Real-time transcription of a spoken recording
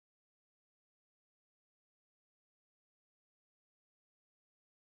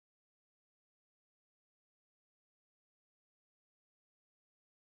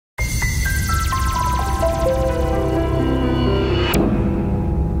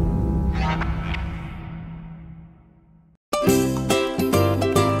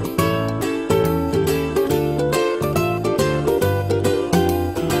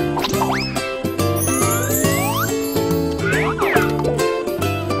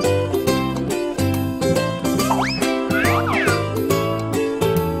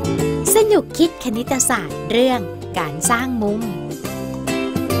คิดคณิตศาสตร์เรื่องการสร้างมุม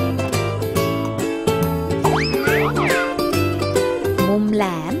มุมแหล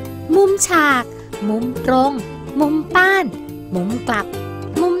มมุมฉากมุมตรงมุมป้านมุมกลับ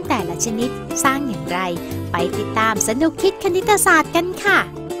มุมแต่ละชนิดสร้างอย่างไรไปติดตามสนุกคิดคณิตศาสตร์กันค่ะ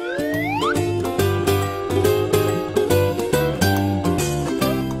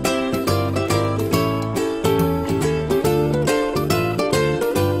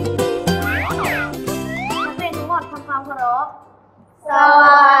ส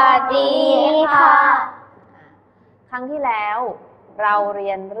วัสดีค่ะครั้งที่แล้วเราเรี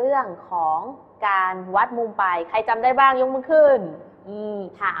ยนเรื่องของการวัดมุมไปใครจำได้บ้างยกมือขึ้น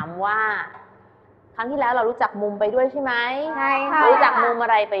ถามว่าครั้งที่แล้วเรารู้จักมุมไปด้วยใช่ไหมใช่ค่ะรู้จักมุมอะ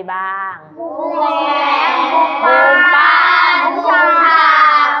ไรไปบ้างมุมแหลมมุมป้านมุมฉา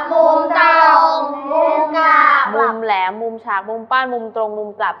กมุมตรงมุมกลับมุมแหลมมุมฉากมุมป้านมุมตรงมุม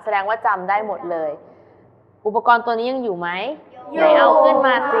กลับแสดงว่าจำได้หมดเลยอุปกรณ์ตัวนี้ยังอยู่ไหมไหนเอาขึ้นม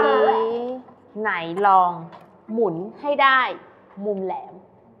าสิไหนลองหมุนให้ได้มุมแหลม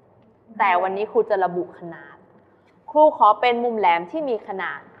แต่วันนี้ครูจะระบุขนาดครูขอเป็นมุมแหลมที่มีขน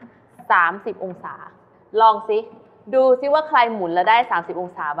าด30องศาลองสิดูสิว่าใครหมุนแล้วได้30อง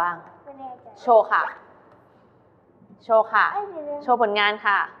ศาบ้างโชว์ค่ะโชว์ค่ะโชว์ผลงาน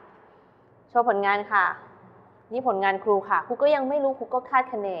ค่ะโชว์ผลงานค่ะนี่ผลงานครูค่ะครูก็ยังไม่รู้ครูก็คาด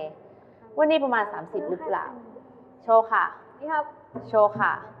คะเนว่านี่ประมาณ30หรือเปล่าโชว์ค่ะนี่ครับโชว์ค่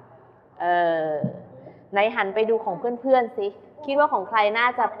ะไหนหันไปดูของเพื่อนๆสิคิดว่าของใครน่า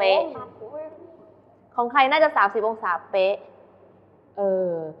จะเป๊ะของใครน่าจะ30องศาเป๊ะ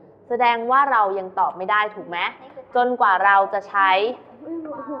แสดงว่าเรายังตอบไม่ได้ถูกไหมจนกว่าเราจะใช้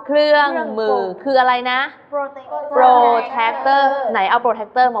เครื่องมือคืออะไรนะ protractor ไหนเอา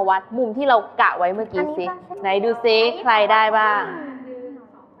protractor มาวัดมุมที่เรากะไว้เมื่อกี้สิไหนดูซิใครได้บ้าง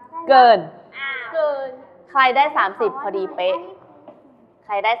เกินใครได้30พอดีเป๊ะใค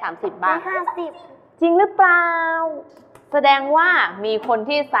รได้30บ้างจริงหรือเปล่าแสดงว่ามีคน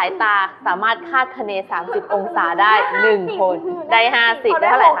ที่สายตาสามารถคาดคะเน30องศาได้1คนได้50ได้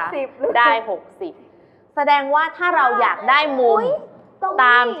เท่าไหร่คะได้60แสดงว่าถ้าเราอยากได้มุมต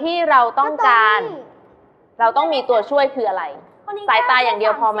ามที่เราต้องการเราต้องมีตัวช่วยคืออะไรสายตาอย่างเดี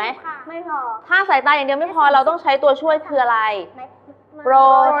ยวพอไหมไม่พอถ้าสายตาอย่างเดียวไม่พอเราต้องใช้ตัวช่วยคืออะไร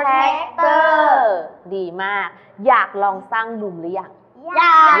protractor ดีมากอยากลองสร้างมุมหรือยังอ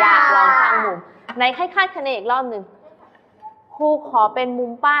ยากลองสร้างมุมในให้คาดคะเนอีกรอบหนึ่งครูขอเป็นมุ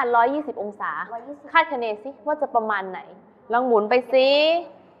มป้าน120องศาคาดคะเนสิว่าจะประมาณไหนลองหมุนไปสิ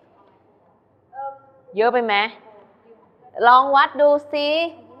เยอะไปไหมลองวัดดูสิ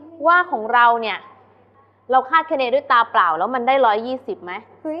ว่าของเราเนี่ยเราคาดคะเนด้วยตาเปล่าแล้วมันได้120ไหม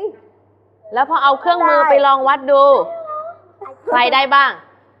แล้วพอเอาเครื่องมือไปลองวัดดูใครได้บ้าง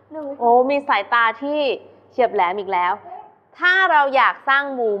โอ้มีสายตาที่เฉียบแหลมอีกแล้วถ้าเราอยากสร้าง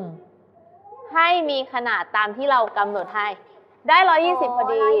มุมให้มีขนาดตามที่เรากำหนดให้ได้120พอ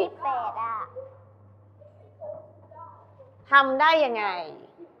ดีทำได้ยังไง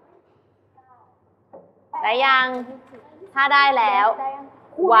ได้ยังถ้าได้แล้ว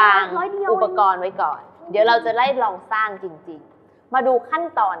วางอุปกรณ์ไว้ก่อนเดี๋ยวเราจะได้ลองสร้างจริงๆมาดูขั้น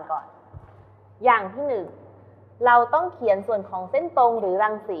ตอนก่อนอย่างที่1เราต้องเขียนส่วนของเส้นตรงหรือรั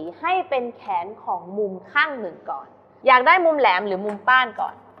งสีให้เป็นแขนของมุมข้างหนึ่งก่อนอยากได้มุมแหลมหรือมุมป้านก่อ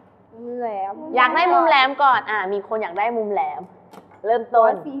นแหลมอยากได้มุมแหลมก่อนมีคนอยากได้มุมแหลมเริ่มต้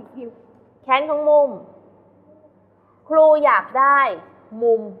นแขนของมุมครูอยากได้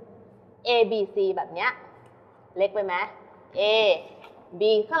มุม A B C แบบเนี้ยเล็กไปไหม A B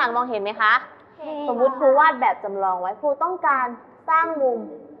ข้างหลังมองเห็นไหมคะสมมุติครูวาดแบบจำลองไว้ครูต้องการสร้างมุม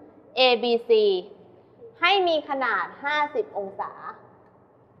A B Cให้มีขนาด50องศา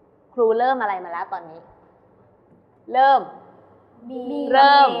ครูเริ่มอะไรมาแล้วตอนนี้เริ่ม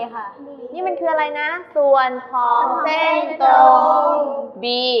ค่ะนี่มันคืออะไรนะส่วนของเส้นตรง B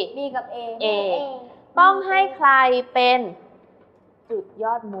กับ A ต้องให้ใครเป็นจุดย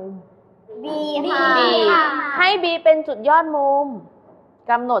อดมุม B ให้ B เป็นจุดยอดมุม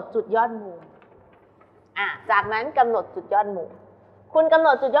กำหนดจุดยอดมุมจากนั้นกำหนดจุดยอดมุมคุณกำหน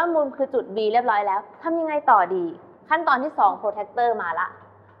ดจุดยอดมุมคือจุด B เรียบร้อยแล้วทำยังไงต่อดีขั้นตอนที่2 protractor มาละ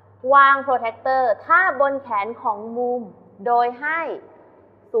วาง protractor ถ้าบนแขนของมุมโดยให้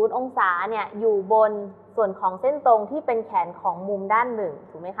0องศาเนี่ยอยู่บนส่วนของเส้นตรงที่เป็นแขนของมุมด้านหนึ่ง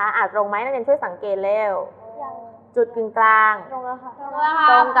ถูกไหมคะตรงไหมนักเรียนช่วยสังเกตเร็วจุดกึ่งกลางตรงแล้วค่ะ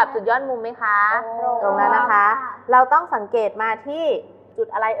ตรงกับจุดยอดมุมไหมคะตรงแล้วนะคะเราต้องสังเกตมาที่จุด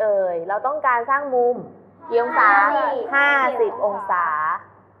อะไรเอ่ยเราต้องการสร้างมุมกี่องศา50องศา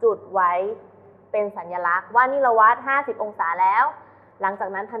จุดไว้เป็นสัญลักษณ์ว่านี่เราวัด50องศาแล้วหลังจาก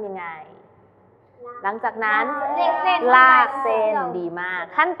นั้นทำยังไง หลังจากนั้นลากเส้นดีมาก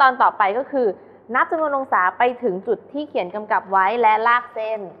ขั้นตอนต่อไปก็คือนับจำนวนองศาไปถึงจุดที่เขียนกำกับไว้และลากเ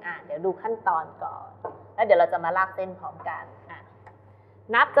ส้นเดี๋ยวดูขั้นตอนก่อนแล้วเดี๋ยวเราจะมาลากเส้นพร้อมกัน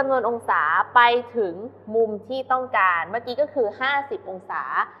นับจำนวนองศาไปถึงมุมที่ต้องการเมื่อกี้ก็คือ50องศา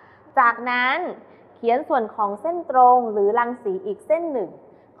จากนั้นเขียนส่วนของเส้นตรงหรือรังสีอีกเส้นหนึ่ง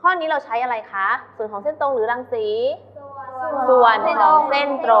ข้อนี้เราใช้อะไรคะส่วนของเส้นตรงหรือรังสีส่วนของเส้น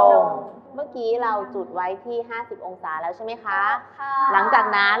ตรงเมื่อกี้เราจุดไว้ที่50องศาแล้วใช่ไหมคะหลังจาก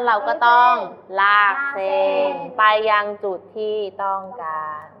นั้นเราก็ต้องลากเส้นไปยังจุดที่ต้องกา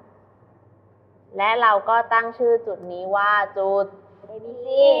รและเราก็ตั้งชื่อจุดนี้ว่าจุด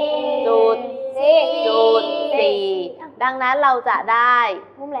 4ดังนั้นเราจะได้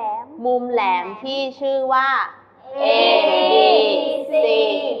มุมแหลมที่ชื่อว่า ABC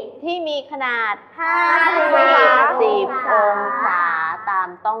ที่มีขนาด50องศาตาม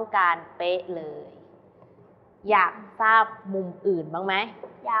ต้องการเป๊ะเลยอยากทราบมุมอื่นบ้างไหม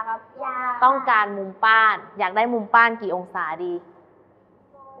อยากครับต้องการมุมป้านอยากได้มุมป้านกี่องศาดี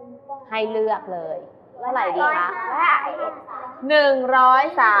ให้เลือกเลยเท่าไหร่ดีคะ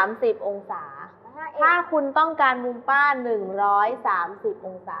130องศาถ้าคุณต้องการมุมป้าน130อ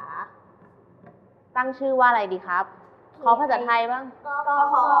งศาตั้งชื่อว่าอะไรดีครับขอภาษาไทยบ้าง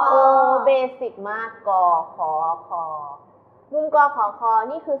เบสิกมากกขอคอมุมกขอคอ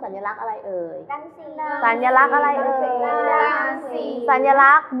นี่คือสัญลักษณ์อะไรเอ่ยสัญลักษณ์อะไรเอ่ยสัญ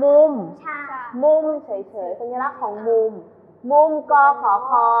ลักษณ์มุมเฉยๆสัญลักษณ์ของมุมกขอ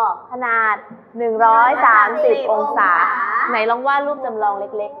คอขนาด130องศาไหนลองวาดรูปจำลองเ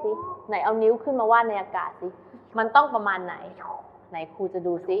ล็กๆสิไหนเอานิ้วขึ้นมาวาดในอากาศสิมันต้องประมาณไหนครูจะ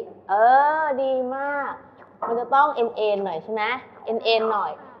ดูสิดีมากมันจะต้องเอ็นหน่อยใช่ไหมเอ็นหน่อ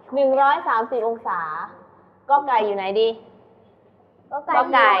ย130องศาก็ไก่อยู่ไหนดีก็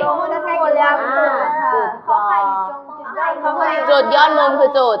ไก่จุดยอดมุมคื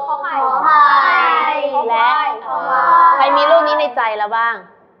อจุดและใครมีรูปนี้ในใจแล้วบ้าง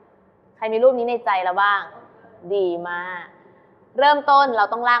ดีมากเริ่มต้นเรา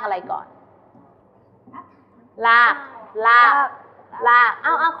ต้องลากอะไรก่อนลากเอ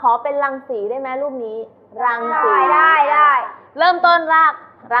าขอเป็นรังสีได้ไหมรูปนี้รังสีได้เริ่มต้นลาก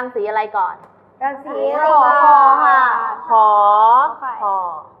รังสีอะไรก่อนรังสีขอ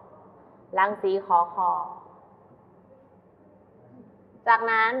รังสีขอจาก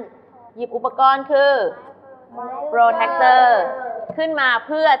นั้นหยิบอุปกรณ์คือ protector ขึ้นมาเ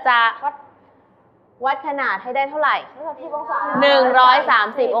พื่อจะวัดขนาดให้ได้เท่าไหร่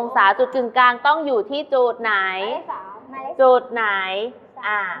130องศาจุดกึ่งกลางต้องอยู่ที่จุดไหนจุ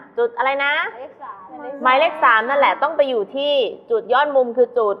ดอะไรนะหมายเลข3นั่นแหละต้องไปอยู่ที่จุดยอดมุมคือ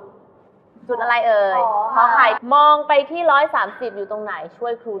จุดอะไรเอ่ยขอไข่มองไปที่130อยู่ตรงไหนช่ว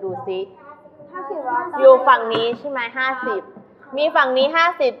ยครูดูซิอยู่ฝั่งนี้ใช่ไหม50มีฝั่งนี้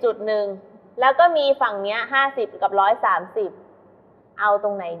50จุดหนึ่งแล้วก็มีฝั่งเนี้ย50กับ130เอาตร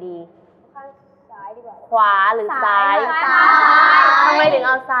งไหนดีขวาหรือซ้ายทำไมถึงเ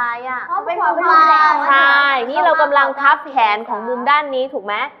อาซ้ายเป็นขวาเป็นแดงใช่นี่เรากำลังทับแขนของมุมด้านนี้ถูกไ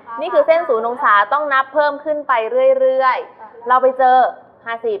หมนี่คือเส้น0องศาต้องนับเพิ่มขึ้นไปเรื่อยๆเราไปเจอ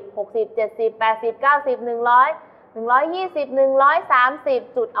50 60 70 80 90 100 120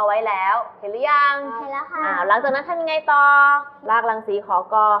 130จุดเอาไว้แล้วเห็นหรือยังเห็นแล้วค่ะหลังจากนั้นทำยังไงต่อลากรังสีขอ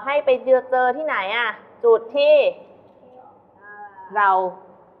กอให้ไปเจอที่ไหนจุดที่เรา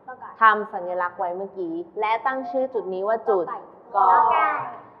ทำสัญลักษณ์ไว้เมื่อกี้และตั้งชื่อจุดนี้ว่าจุดกอ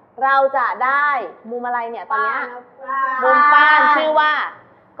เราจะได้มุมอะไรเนี่ยตอนนี้มุมป้านชื่อว่า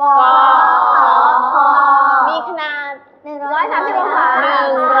กอมีขนาด130องศา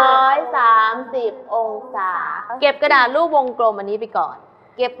130องศาเก็บกระดาษรูปวงกลมอันนี้ไปก่อน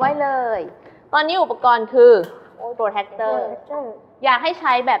เก็บไว้เลยตอนนี้อุปกรณ์คือ protector อยากให้ใ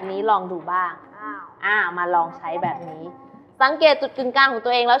ช้แบบนี้ลองดูบ้างมาลองใช้แบบนี้สังเกตจุดกึ่งกลางของตั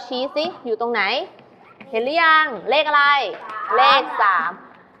วเองแล้วชี้สิอยู่ตรงไหนเห็นหรือยังเลขอะไรเลข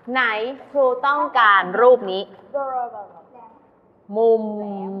3ไหนครูต้องการรูปนี้มุม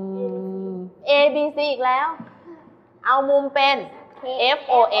A B C อีกแล้วเอามุมเป็น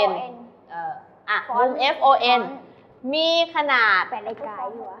FON มุม FON มีขนาด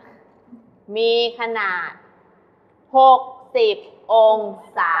60อง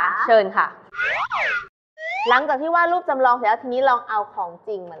ศาเชิญค่ะหลังจากที่วาดรูปจำลองเสร็จแล้วทีนี้ลองเอาของจ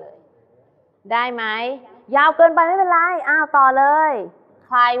ริงมาเลยได้ไหมยาวเกินไปไม่เป็นไรต่อเลยใค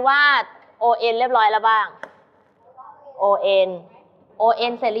รวาด ON เรียบร้อยแล้วบ้าง ON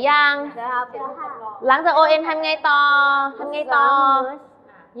เสร็จหรือยังหลังจาก ON ทำไงต่อ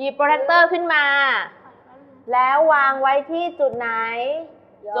หยิบโปรเจคเตอร์ขึ้นมาแล้ววางไว้ที่จุดไหน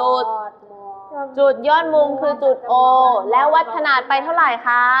จุด จุดยอดมุมคือจุด O แล้ววัดขนาดไปเท่าไหร่ค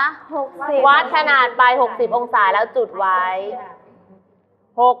ะ60วัดขนาดไป60องศาแล้วจุดไว้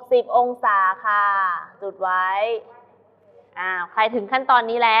60องศาค่ะจุดไว้ใครถึงขั้นตอน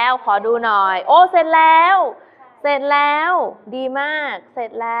นี้แล้วขอดูหน่อยโอ้เสร็จแล้วดีมากเสร็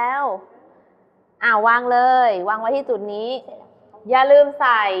จแล้ววางเลยวางไว้ที่จุดนี้อย่าลืมใ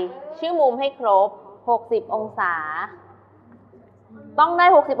ส่ชื่อมุมให้ครบ60องศาต้องได้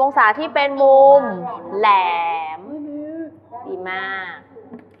60องศาที่เป็นมุมแหลมดีมาก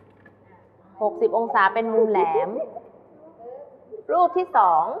60องศาเป็นมุมแหลมรูปที่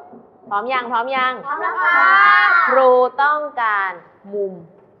2พร้อมยังพร้อมแล้วค่ะครูต้องการมุม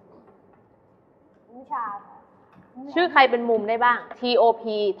ชื่อใครเป็นมุมได้บ้าง TOP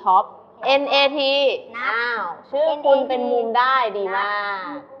top NAT ชื่อคุณเป็นมุมได้ดีมาก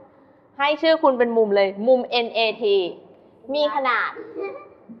ให้ชื่อคุณเป็นมุมเลยมุม NAT มีขนาด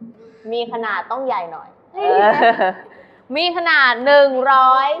ต้องใหญ่หน่อยมีขนาด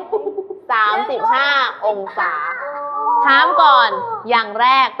135องศาถามก่อนอย่างแร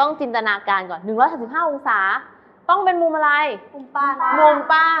กต้องจินตนาการก่อน135องศาต้องเป็นมุมอะไรมุม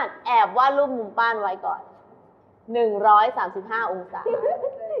ป้านแอบวาดรูปมุมป้านไว้ก่อน135องศา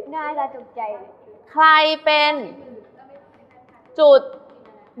น่าจะตกใจใครเป็นจุด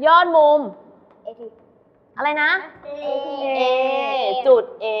ยอดมุมอะไรนะ A จุด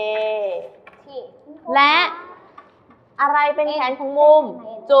A และอะไรเป็นแขนของมุม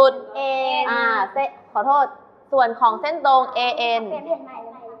จุด A ขอโทษส่วนของเส้นตรง AN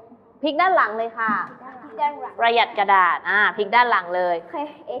พลิกด้านหลังเลยค่ะประหยัดกระดาษพลิกด้านหลังเลย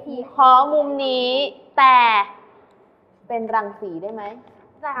ของมุมนี้แต่เป็นรังสีได้ไหม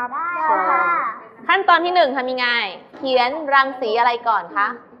ได้ขั้นตอนที่1ทำยังไงเขียนรังสีอะไรก่อนคะ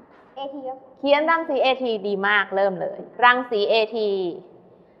เขียนรังสี AT ดีมากเริ่มเลยรังสี AT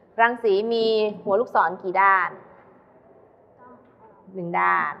รังสีมีหัวลูกศรกี่ด้าน1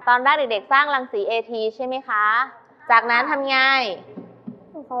ด้านตอนแรกเด็กๆสร้างรังสี AT ใช่ไหมคะจากนั้นทำยังไง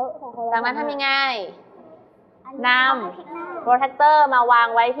นำโปรเทคเตอร์มาวาง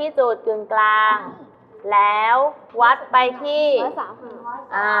ไว้ที่จุดกึ่งกลางแล้ววัดไปที่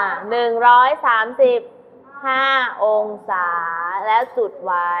135องศาแล้วจุดไ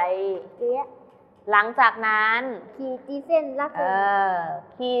ว้หลังจากนั้นขีดเส้นลาก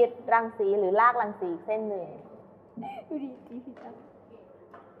ขีดรังสีหรือลากรังสีเส้นหนึ่ง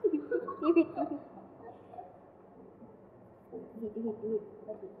ดูดิผิด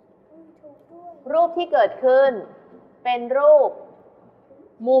รูปที่เกิดขึ้นเป็นรูป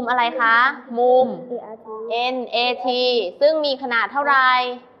มุมอะไรคะมุม NAT ซึ่งมีขนาดเท่าไหร่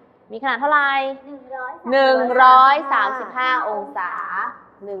135องศา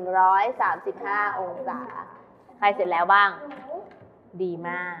องศาใครเสร็จแล้วบ้างดีม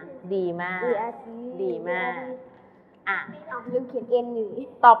ากลืมเขียน N อยู่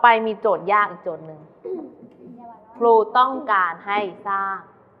ต่อไปมีโจทย์ยากอีกโจทย์หนึ่งครูต้องการให้สร้าง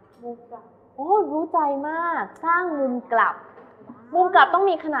โอ้รู้ใจมากสร้างมุมกลับต้อง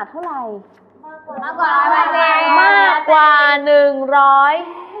มีขนาดเท่าไหร่มากกว่า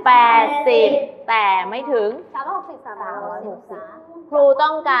180แต่ไม่ถึง360ครูต้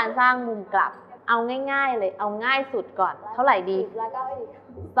องการสร้างมุมกลับเอาง่ายๆเลยเอาง่ายสุดก่อนเท่าไหร่ดี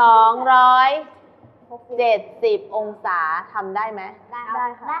270องศาทำได้ไหมได้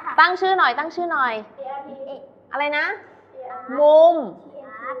ค่ะตั้งชื่อหน่อยอะไรนะมุม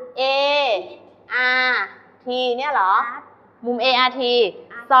A R T เนี่ยเหรอมุม ART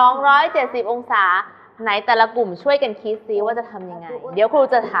 270องศาไหนแต่ละกลุ่มช่วยกันคิดซิว่าจะทำยังไงเดี๋ยวครู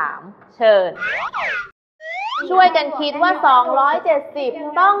จะถามเชิญช่วยกันคิดว่า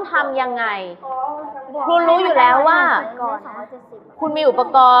270ต้องทำยังไงครูรู้อยู่แล้วว่าคุณมีอุป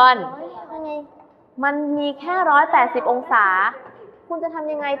กรณ์มันมีแค่180องศาคุณจะท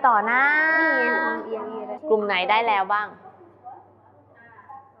ำยังไงต่อหน้ากลุ่มไหนได้แล้วบ้าง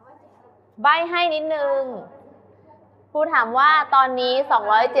ใบ้ให้นิดนึงครูถามว่าตอนนี้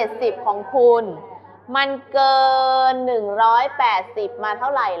270ของคุณมันเกิน180มาเท่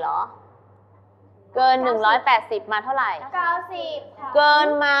าไหร่หรอเกิน180มาเท่าไหร่90เกิน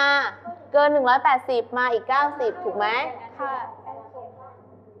180มาอีก90ถูกไหมค่ะ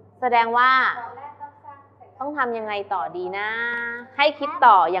แสดงว่าต้องทำยังไงต่อดีนะให้คิด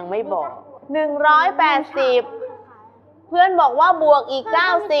ต่อยังไม่บอก180เพื่อนบอกว่าบวกอีก90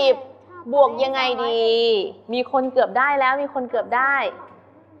บวกยังไงดีมีคนเกือบได้แล้วนี่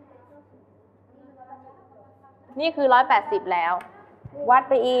คือ180แล้ววัด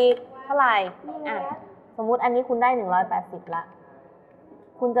ไปอีกเท่าไหร่สมมุติอันนี้คุณได้180ละ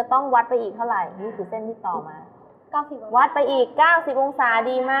คุณจะต้องวัดไปอีกเท่าไหร่นี่คือเส้นที่ต่อมา 90วัดไปอีก90องศา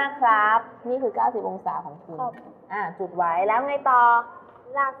ดีมากครับนี่คือ90องศาของคุณจุดไว้แล้วไงต่อ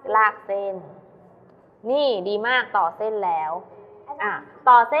ลากเส้นนี่ดีมากต่อเส้นแล้ว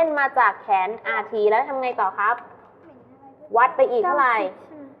ต่อเส้นมาจากแขน RT แล้วทำไงต่อครับวัดไปอีกเท่าไหร่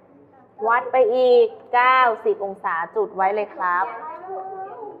วัดไปอีก90องศาจุดไว้เลยครับ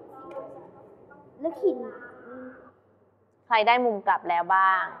แล้วขีดใครได้มุมกลับแล้วบ้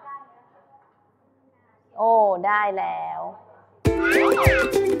างโอ้ได้แล้ว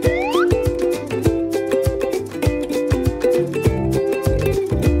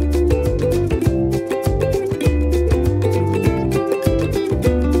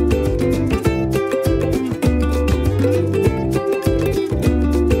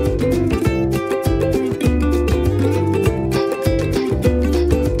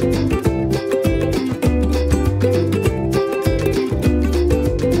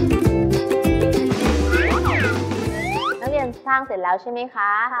สร้างเสร็จแล้วใช่ไหมค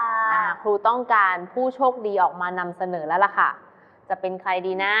ะครูต้องการผู้โชคดีออกมานำเสนอแล้วล่ะค่ะจะเป็นใคร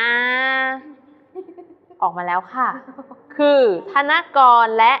ดีนะ ออกมาแล้วค่ะ คือธนกร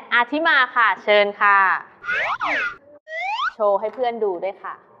และอาทิมาค่ะเชิญค่ะโชว์ให้เพื่อนดูด้วย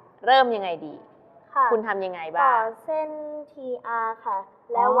ค่ะเริ่มยังไงดีคุณทำยังไงบ้างต่อเส้น TR ค่ะ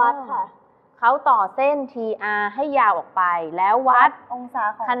แล้ววัดค่ะเขาต่อเส้น TR ให้ยาวออกไปแล้ววัดองศา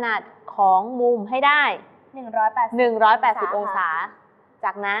ของขนาดของมุมให้ได้180องศาจ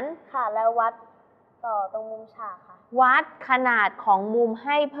ากนั้นค่ะแล้ววัดต่อตรงมุมฉากค่ะวัดขนาดของมุมใ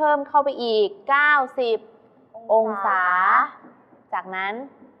ห้เพิ่มเข้าไปอีก90องศาจากนั้น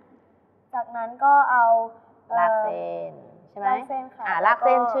ก็เอาลากเส้นใช่ไหมลากเส้นค่ะลากเ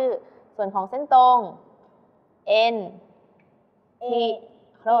ส้นชื่อส่วนของเส้นตรง N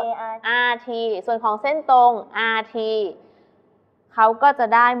RT ส่วนของเส้นตรง RTเขาก็จะ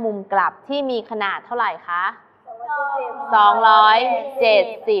ได้มุมกลับที่มีขนาดเท่าไหร่คะ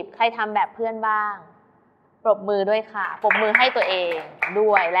270ใครทำแบบเพื่อนบ้างปรบมือด้วยค่ะปรบมือให้ตัวเอง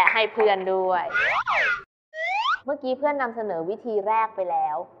ด้วยและให้เพื่อนด้วยเมื่อกี้เพื่อนนำเสนอวิธีแรกไปแล้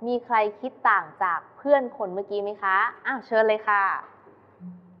วมีใครคิดต่างจากเพื่อนคนเมื่อกี้ไหมคะเชิญเลยค่ะ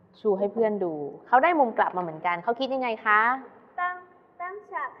ชูให้เพื่อนดูเขาได้มุมกลับมาเหมือนกันเขาคิดยังไงคะตั้ง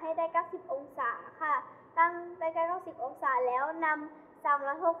ฉากให้ได้90องศาค่ะตั้งได้90องศาแล้วนำ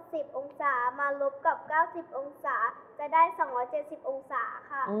360องศามาลบกับ90องศาจะได้270องศา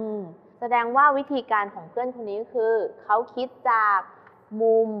ค่ะแสดงว่าวิธีการของเพื่อนคนนี้คือเขาคิดจาก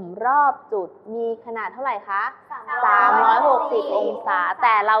มุมรอบจุดมีขนาดเท่าไหร่คะ360องศาแ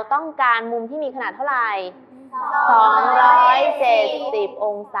ต่เราต้องการมุมที่มีขนาดเท่าไหร่270อ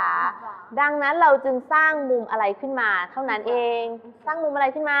งศาดังนั้นเราจึงสร้างมุมอะไรขึ้นมาเท่านั้นเองสร้างมุมอะไร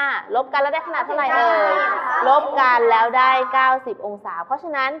ขึ้นมาลบกันแล้วได้ขนาดเท่าไหร่ลบกันแล้วได้90องศาเพราะฉ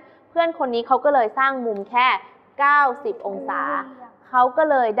ะนั้นเพื่อนคนนี้เขาก็เลยสร้างมุมแค่90องศาเขาก็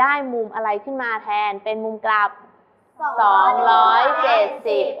เลยได้มุมอะไรขึ้นมาแทนเป็นมุมกลับ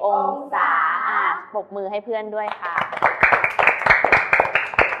270องศาปรบมือให้เพื่อนด้วยค่ะ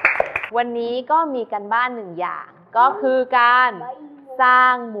วันนี้ก็มีกันบ้านหนึ่งอย่างก็คือการสร้า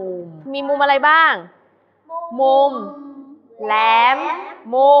งมุมมีมุมอะไรบ้างมุมแหลม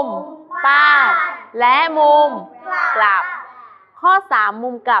มุมป้าดและมุมกลับข้อ3มุ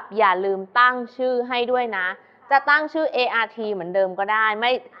มกลับอย่าลืมตั้งชื่อให้ด้วยนะจะตั้งชื่อ ART เหมือนเดิมก็ได้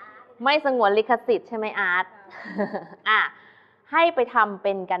ไม่สงวนลิขสิทธิ์ใช่ไหมอาร์ต ให้ไปทำเ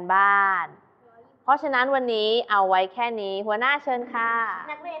ป็นกันบ้านเพราะฉะนั้นวันนี้เอาไว้แค่นี้หัวหน้าเชิญค่ะ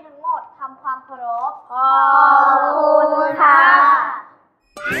นักเรียนทั้งหมดทำความเคารพขอบคุณค่ะ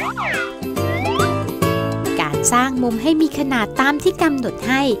การสร้างมุมให้มีขนาดตามที่กำหนด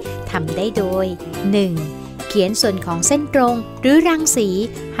ให้ทำได้โดย 1. เขียนส่วนของเส้นตรงหรือรังสี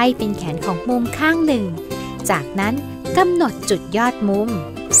ให้เป็นแขนของมุมข้างหนึ่งจากนั้นกำหนดจุดยอดมุม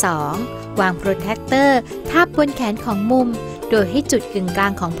 2. วางโปรเทคเตอร์ทาบบนแขนของมุมโดยให้จุดกึ่งกลา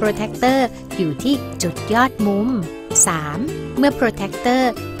งของโปรเทคเตอร์อยู่ที่จุดยอดมุม 3. เมื่อโปรเทคเตอ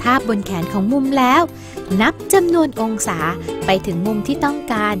ร์ทาบบนแขนของมุมแล้วนับจำนวนองศาไปถึงมุมที่ต้อง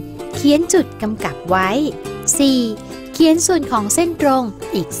การเขียนจุดกำกับไว้ 4. เขียนส่วนของเส้นตรง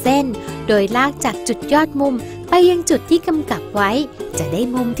อีกเส้นโดยลากจากจุดยอดมุมไปยังจุดที่กำกับไว้จะได้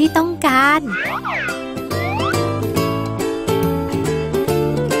มุมที่ต้องการ